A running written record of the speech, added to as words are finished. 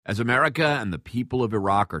As America and the people of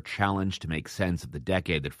Iraq are challenged to make sense of the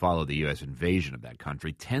decade that followed the U.S. invasion of that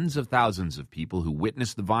country, tens of thousands of people who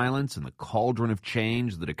witnessed the violence and the cauldron of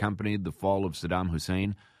change that accompanied the fall of Saddam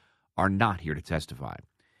Hussein are not here to testify.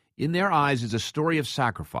 In their eyes is a story of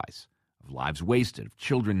sacrifice, of lives wasted, of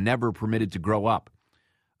children never permitted to grow up.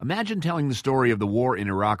 Imagine telling the story of the war in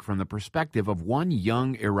Iraq from the perspective of one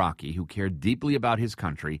young Iraqi who cared deeply about his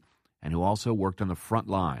country and who also worked on the front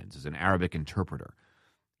lines as an Arabic interpreter.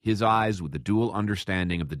 His eyes with the dual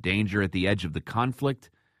understanding of the danger at the edge of the conflict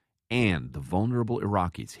and the vulnerable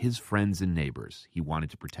Iraqis, his friends and neighbors, he wanted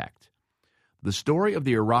to protect. The story of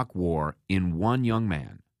the Iraq War in one young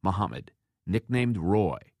man, Mohammed, nicknamed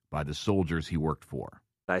Roy by the soldiers he worked for.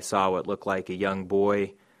 I saw what looked like a young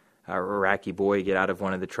boy, Iraqi boy, get out of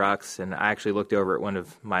one of the trucks, and I actually looked over at one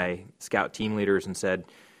of my scout team leaders and said,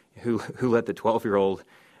 who let the 12-year-old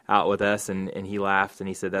out with us? And he laughed, and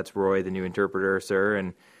he said, "That's Roy, the new interpreter, sir."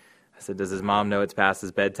 And I said, "Does his mom know it's past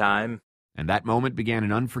his bedtime?" And that moment began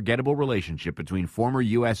an unforgettable relationship between former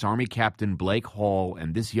U.S. Army Captain Blake Hall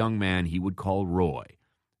and this young man he would call Roy,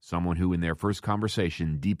 someone who in their first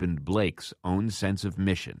conversation deepened Blake's own sense of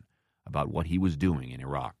mission about what he was doing in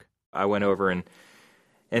Iraq. I went over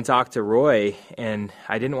and talked to Roy, and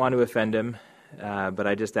I didn't want to offend him, but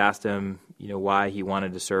I just asked him, why he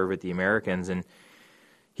wanted to serve with the Americans. And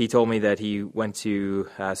he told me that he went to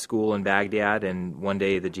school in Baghdad, and one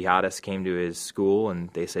day the jihadists came to his school, and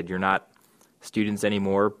they said, "You're not students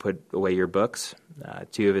anymore, put away your books."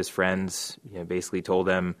 Two of his friends basically told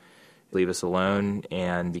them, "Leave us alone,"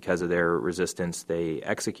 and because of their resistance, they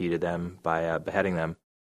executed them by beheading them.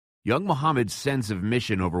 Young Mohammed's sense of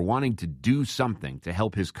mission over wanting to do something to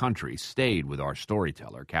help his country stayed with our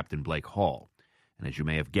storyteller, Captain Blake Hall. And as you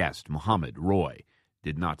may have guessed, Mohammed, Roy,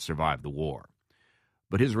 did not survive the war.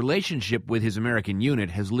 But his relationship with his American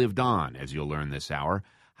unit has lived on, as you'll learn this hour,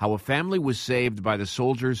 how a family was saved by the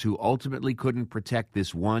soldiers who ultimately couldn't protect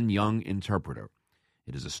this one young interpreter.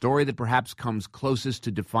 It is a story that perhaps comes closest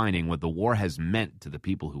to defining what the war has meant to the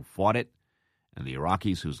people who fought it and the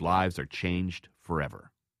Iraqis whose lives are changed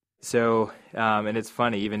forever. So, and it's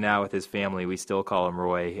funny, even now with his family, we still call him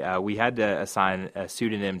Roy. We had to assign a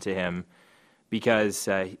pseudonym to him because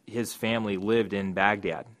his family lived in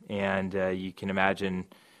Baghdad, and you can imagine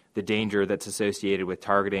the danger that's associated with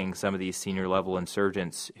targeting some of these senior-level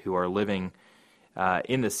insurgents who are living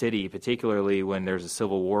in the city, particularly when there's a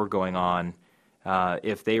civil war going on.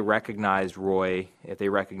 If they recognized Roy, if they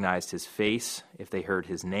recognized his face, if they heard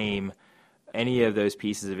his name, any of those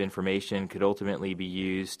pieces of information could ultimately be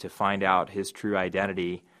used to find out his true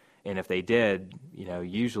identity. And if they did,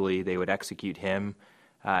 usually they would execute him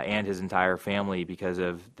and his entire family because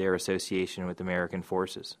of their association with American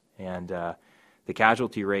forces. And the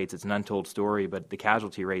casualty rates, it's an untold story, but the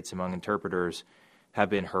casualty rates among interpreters have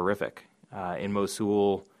been horrific. In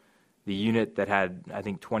Mosul, the unit that had, I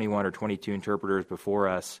think, 21 or 22 interpreters before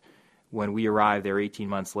us, when we arrived there 18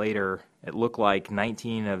 months later, it looked like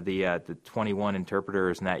 19 of the 21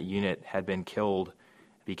 interpreters in that unit had been killed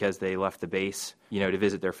because they left the base, to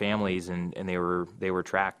visit their families, and they were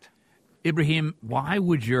tracked. Ibrahim, why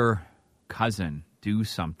would your cousin do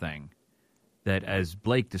something that, as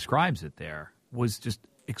Blake describes it there, was just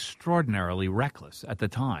extraordinarily reckless at the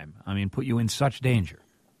time? I mean, put you in such danger.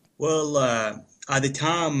 Well, at the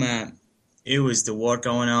time, it was the war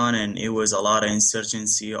going on, and it was a lot of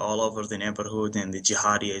insurgency all over the neighborhood, and the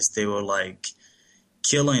jihadis, they were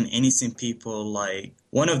killing innocent people.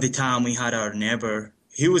 One of the time we had our neighbor,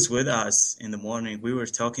 he was with us in the morning. We were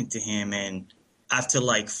talking to him, and after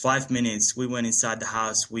 5 minutes, we went inside the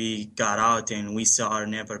house. We got out, and we saw our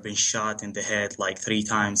neighbor being shot in the head 3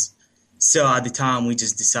 times. So at the time, we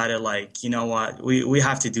just decided, you know what, we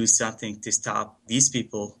have to do something to stop these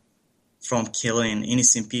people from killing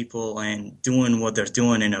innocent people and doing what they're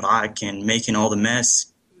doing in Iraq and making all the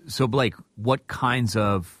mess. So, Blake, what kinds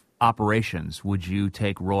of operations would you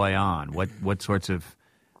take Roy on? What sorts of,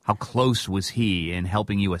 how close was he in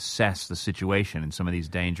helping you assess the situation in some of these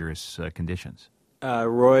dangerous conditions?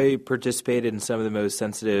 Roy participated in some of the most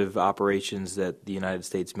sensitive operations that the United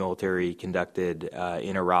States military conducted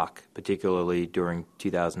in Iraq, particularly during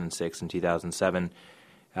 2006 and 2007.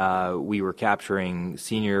 We were capturing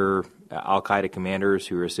senior al-Qaeda commanders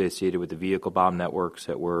who were associated with the vehicle bomb networks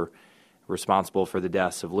that were responsible for the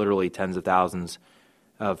deaths of literally tens of thousands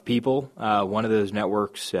of people. One of those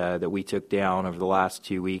networks that we took down over the last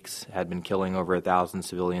 2 weeks had been killing over 1,000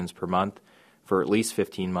 civilians per month for at least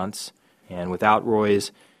 15 months. And without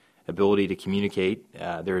Roy's ability to communicate,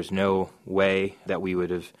 there's no way that we would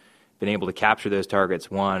have been able to capture those targets,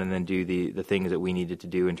 one, and then do the things that we needed to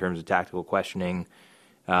do in terms of tactical questioning,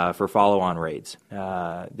 for follow-on raids.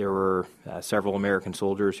 There were several American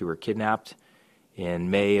soldiers who were kidnapped in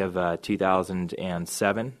May of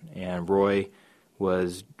 2007, and Roy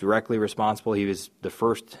was directly responsible. He was the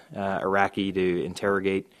first Iraqi to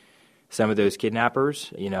interrogate some of those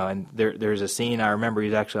kidnappers. And there's a scene, I remember he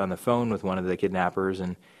was actually on the phone with one of the kidnappers,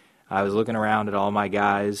 and I was looking around at all my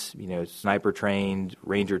guys, sniper trained,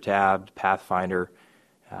 ranger tabbed, pathfinder.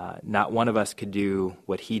 Not one of us could do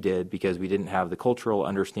what he did because we didn't have the cultural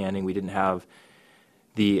understanding, we didn't have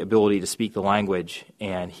the ability to speak the language,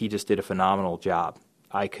 and he just did a phenomenal job.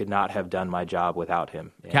 I could not have done my job without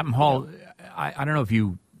him. Captain Hall, I don't know if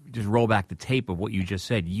you just roll back the tape of what you just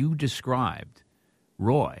said. You described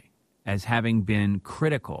Roy as having been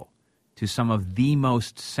critical to some of the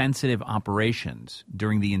most sensitive operations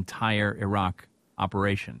during the entire Iraq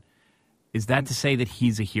operation. Is that to say that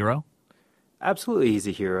he's a hero? Absolutely, he's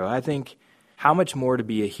a hero. I think how much more to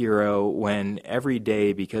be a hero when every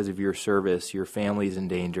day, because of your service, your family's in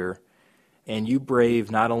danger, and you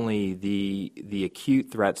brave not only the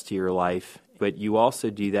acute threats to your life, but you also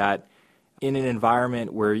do that in an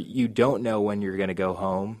environment where you don't know when you're going to go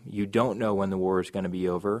home. You don't know when the war is going to be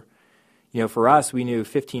over. For us, we knew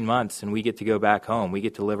 15 months and we get to go back home. We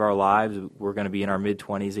get to live our lives. We're going to be in our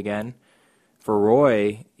mid-20s again. For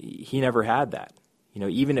Roy, he never had that.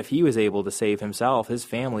 Even if he was able to save himself, his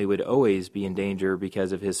family would always be in danger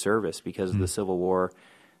because of his service, because of the Civil War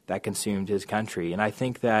that consumed his country. And I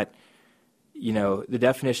think that, the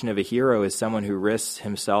definition of a hero is someone who risks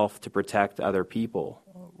himself to protect other people.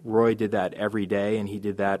 Roy did that every day, and he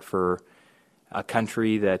did that for a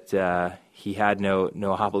country that he had no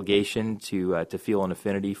obligation to feel an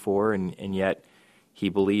affinity for, and yet he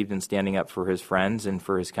believed in standing up for his friends and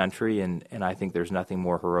for his country, and I think there's nothing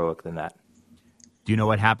more heroic than that. Do you know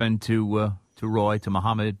what happened to Roy, to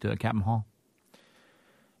Mohammed, Captain Hall?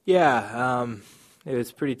 Yeah, it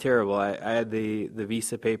was pretty terrible. I had the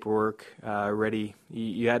visa paperwork ready.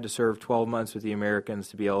 You had to serve 12 months with the Americans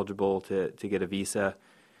to be eligible to get a visa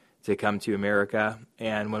to come to America.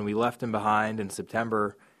 And when we left him behind in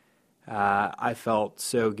September, I felt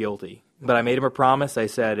so guilty. But I made him a promise. I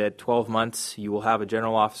said, at 12 months, you will have a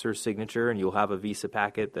general officer's signature and you'll have a visa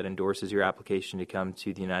packet that endorses your application to come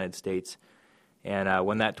to the United States. And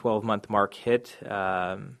when that 12-month mark hit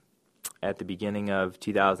at the beginning of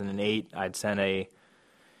 2008, I'd sent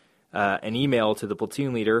an email to the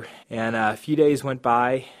platoon leader, and a few days went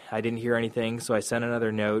by. I didn't hear anything, so I sent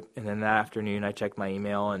another note, and then that afternoon I checked my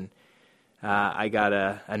email, and I got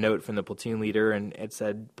a note from the platoon leader, and it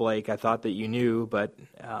said, "Blake, I thought that you knew, but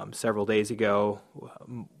several days ago,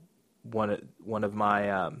 one of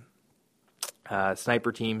my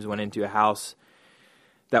sniper teams went into a house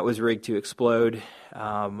that was rigged to explode.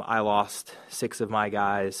 I lost 6 of my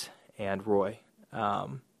guys and Roy."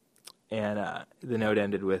 And the note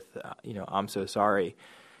ended with, "I'm so sorry."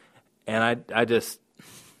 And I just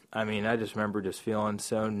remember just feeling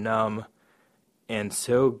so numb and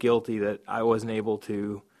so guilty that I wasn't able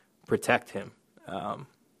to protect him.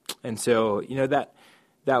 And so, that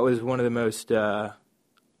was one of the most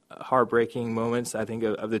heartbreaking moments, I think,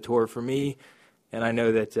 of the tour for me. And I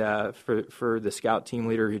know that for the scout team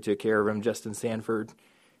leader who took care of him, Justin Sanford,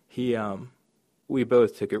 we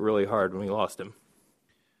both took it really hard when we lost him.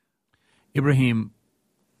 Ibrahim,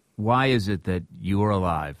 why is it that you are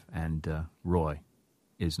alive and Roy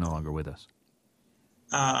is no longer with us?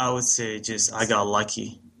 I would say I got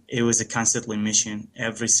lucky. It was a constantly mission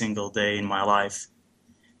every single day in my life.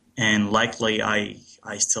 And luckily, I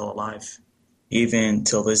still alive. Even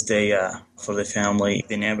till this day, for the family,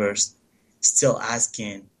 they never still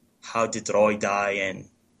asking, how did Roy die and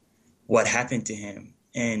what happened to him?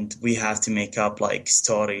 And we have to make up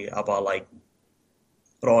story about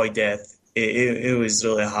Roy death. It was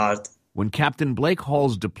really hard. When Captain Blake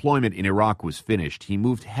Hall's deployment in Iraq was finished, he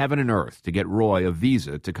moved heaven and earth to get Roy a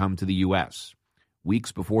visa to come to the U.S.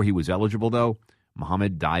 Weeks before he was eligible, though,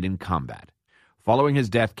 Mohammed died in combat. Following his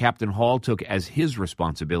death, Captain Hall took as his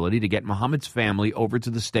responsibility to get Mohammed's family over to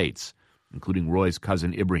the States, including Roy's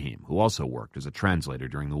cousin Ibrahim, who also worked as a translator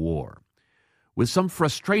during the war. With some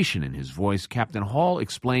frustration in his voice, Captain Hall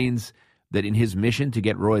explains that in his mission to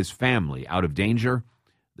get Roy's family out of danger,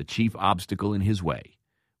 the chief obstacle in his way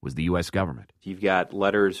was the U.S. government. You've got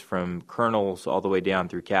letters from colonels all the way down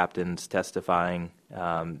through captains testifying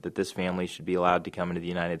that this family should be allowed to come into the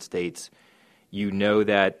United States. You know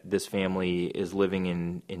that this family is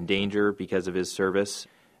living in danger because of his service.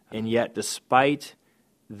 And yet, despite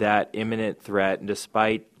that imminent threat, and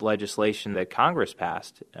despite legislation that Congress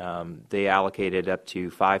passed, they allocated up to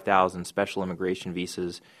 5,000 special immigration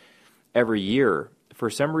visas every year. For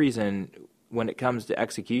some reason, when it comes to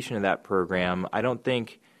execution of that program, I don't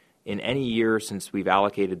think in any year since we've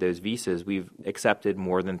allocated those visas, we've accepted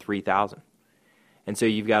more than 3,000. And so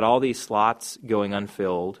you've got all these slots going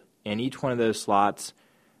unfilled, and each one of those slots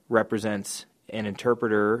represents an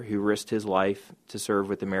interpreter who risked his life to serve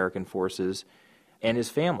with American forces and his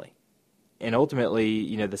family. And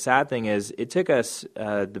ultimately, the sad thing is it took us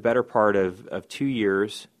the better part of 2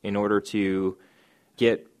 years in order to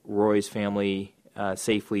get Roy's family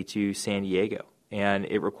safely to San Diego. And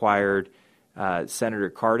it required Senator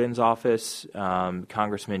Cardin's office,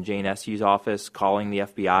 Congressman Jane Essu's office calling the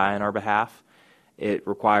FBI on our behalf. It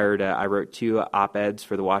required, I wrote 2 op-eds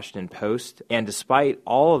for the Washington Post. And despite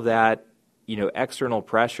all of that, external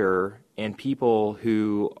pressure and people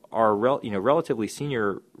who are relatively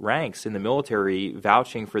senior ranks in the military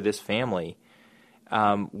vouching for this family,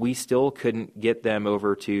 we still couldn't get them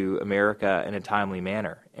over to America in a timely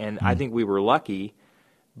manner. And I think we were lucky,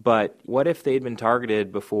 but what if they'd been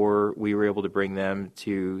targeted before we were able to bring them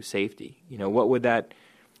to safety? What would that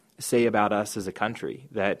say about us as a country,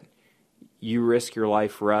 that you risk your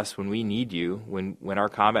life for us when we need you, when our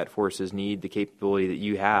combat forces need the capability that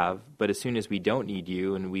you have, but as soon as we don't need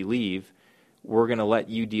you and we leave, we're going to let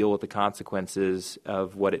you deal with the consequences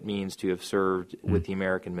of what it means to have served with the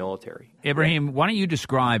American military. Ibrahim, why don't you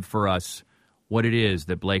describe for us what it is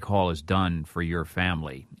that Blake Hall has done for your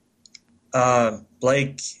family?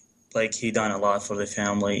 Blake, he done a lot for the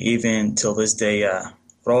family. Even till this day,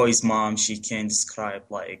 Roy's mom, she can't describe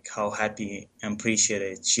how happy and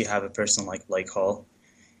appreciated she have a person like Blake Hall.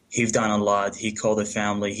 He's done a lot. He called the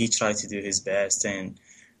family. He tried to do his best, and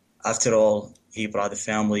after all, he brought the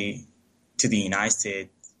family to the United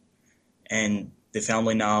States, and the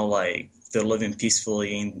family now they're living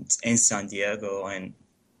peacefully in San Diego, and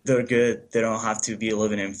they're good. They don't have to be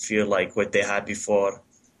living in fear like what they had before.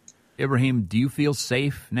 Ibrahim, do you feel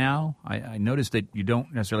safe now? I noticed that you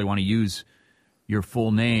don't necessarily want to use your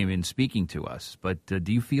full name in speaking to us, but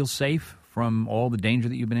do you feel safe from all the danger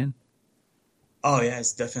that you've been in? Oh,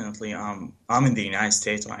 yes, definitely. I'm in the United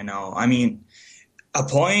States right now. I mean, a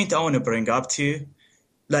point I want to bring up too,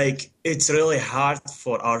 it's really hard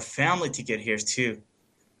for our family to get here too.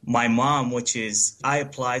 My mom, I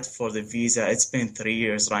applied for the visa. It's been 3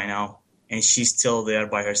 years right now, and she's still there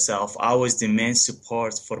by herself. I was the main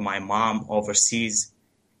support for my mom overseas,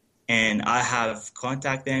 and I have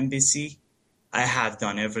contacted the embassy. I have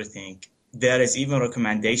done everything. There is even a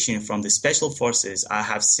recommendation from the special forces I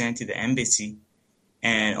have sent to the embassy,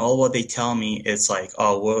 and all what they tell me is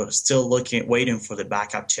we're still waiting for the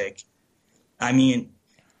backup check. I mean,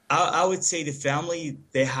 I would say the family,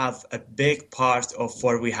 they have a big part of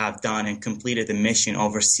what we have done and completed the mission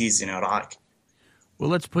overseas in Iraq. Well,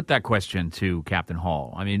 let's put that question to Captain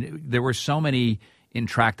Hall. I mean, there were so many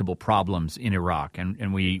intractable problems in Iraq,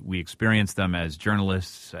 and we experienced them as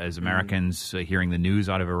journalists, as Americans, hearing the news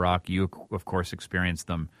out of Iraq. You, of course, experienced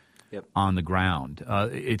them on the ground.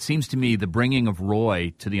 It seems to me the bringing of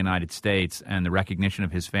Roy to the United States and the recognition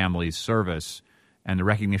of his family's service and the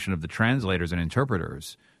recognition of the translators and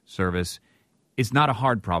interpreters' service is not a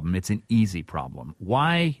hard problem. It's an easy problem.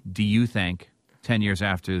 Why do you think, 10 years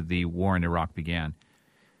after the war in Iraq began,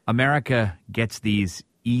 America gets these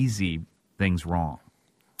easy things wrong?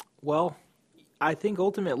 Well, I think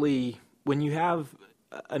ultimately when you have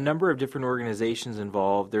a number of different organizations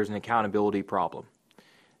involved, there's an accountability problem.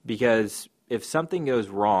 Because if something goes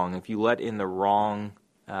wrong, if you let in the wrong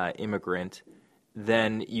immigrant,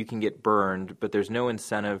 then you can get burned, but there's no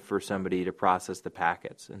incentive for somebody to process the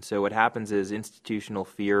packets. And so what happens is institutional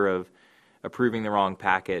fear of approving the wrong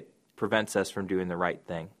packet prevents us from doing the right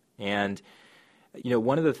thing. And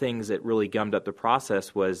one of the things that really gummed up the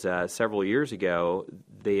process was several years ago,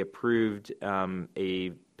 they approved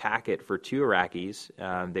a packet for 2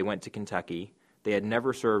 Iraqis. They went to Kentucky. They had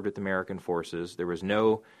never served with American forces. There was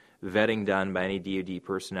no vetting done by any DoD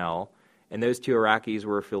personnel. And those 2 Iraqis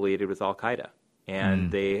were affiliated with al-Qaeda.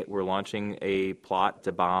 And they were launching a plot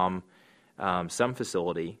to bomb some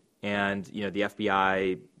facility. And, the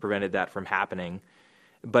FBI prevented that from happening.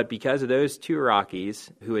 But because of those 2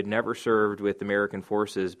 Iraqis who had never served with American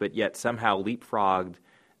forces but yet somehow leapfrogged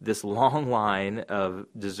this long line of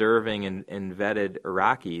deserving and vetted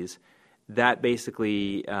Iraqis, that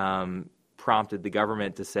basically prompted the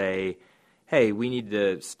government to say, hey, we need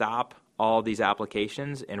to stop all these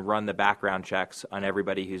applications and run the background checks on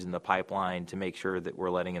everybody who's in the pipeline to make sure that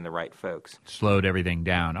we're letting in the right folks. Slowed everything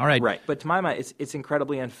down. All right. Right. But to my mind, it's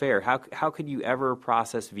incredibly unfair. How could you ever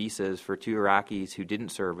process visas for 2 Iraqis who didn't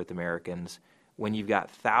serve with Americans when you've got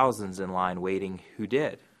thousands in line waiting who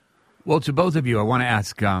did? Well, to both of you, I want to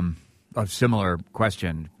ask a similar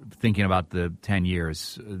question, thinking about the 10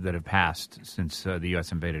 years that have passed since the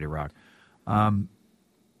U.S. invaded Iraq.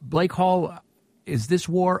 Blake Hall, is this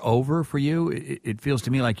war over for you? It feels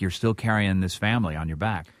to me like you're still carrying this family on your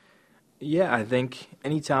back. Yeah, I think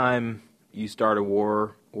anytime you start a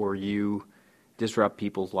war or you disrupt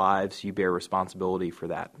people's lives, you bear responsibility for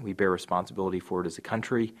that. We bear responsibility for it as a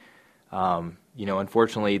country.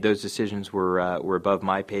 Unfortunately, those decisions were above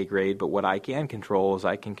my pay grade, but what I can control is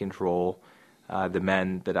I can control the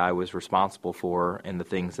men that I was responsible for and the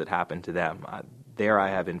things that happened to them. There I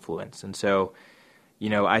have influence. And so,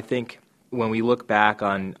 I think when we look back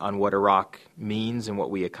on what Iraq means and what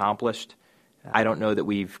we accomplished, I don't know that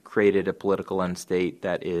we've created a political end state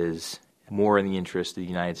that is more in the interest of the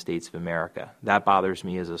United States of America. That bothers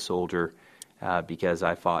me as a soldier because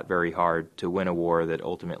I fought very hard to win a war that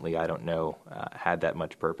ultimately I don't know had that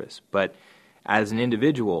much purpose. But as an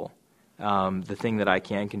individual, the thing that I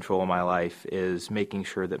can control in my life is making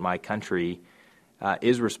sure that my country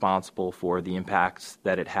is responsible for the impacts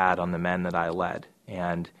that it had on the men that I led.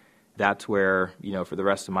 And that's where, for the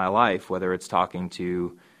rest of my life, whether it's talking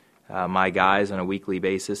to my guys on a weekly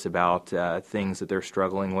basis about things that they're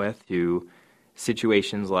struggling with, to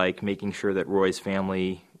situations like making sure that Roy's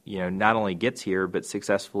family, not only gets here but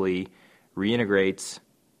successfully reintegrates.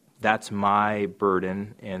 That's my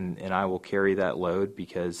burden, and I will carry that load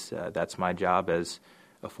because that's my job as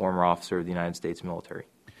a former officer of the United States military.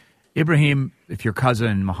 Ibrahim, if your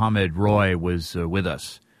cousin Mohammed Roy was with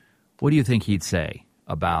us, what do you think he'd say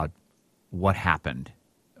about what happened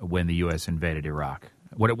when the U.S. invaded Iraq?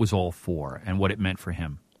 What it was all for and what it meant for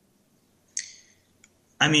him?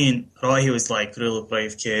 I mean, Roy, he was like a really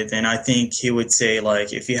brave kid, and I think he would say,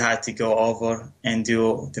 like, if he had to go over and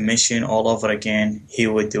do the mission all over again, he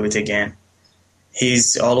would do it again.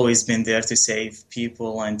 He's always been there to save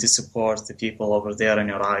people and to support the people over there in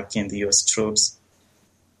Iraq and the U.S. troops.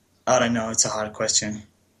 I don't know. It's a hard question.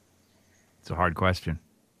 It's a hard question.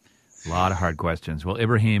 A lot of hard questions. Well,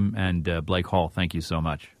 Ibrahim and Blake Hall, thank you so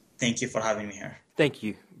much. Thank you for having me here. Thank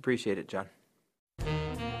you. Appreciate it, John.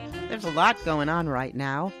 There's a lot going on right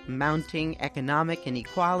now. Mounting economic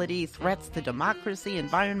inequality, threats to democracy,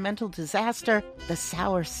 environmental disaster, the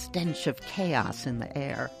sour stench of chaos in the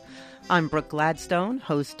air. I'm Brooke Gladstone,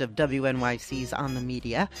 host of WNYC's On the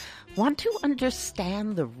Media. Want to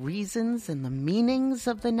understand the reasons and the meanings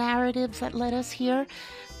of the narratives that led us here,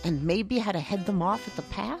 and maybe how to head them off at the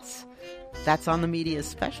pass? That's On the Media's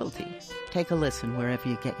specialty. Take a listen wherever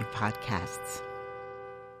you get your podcasts.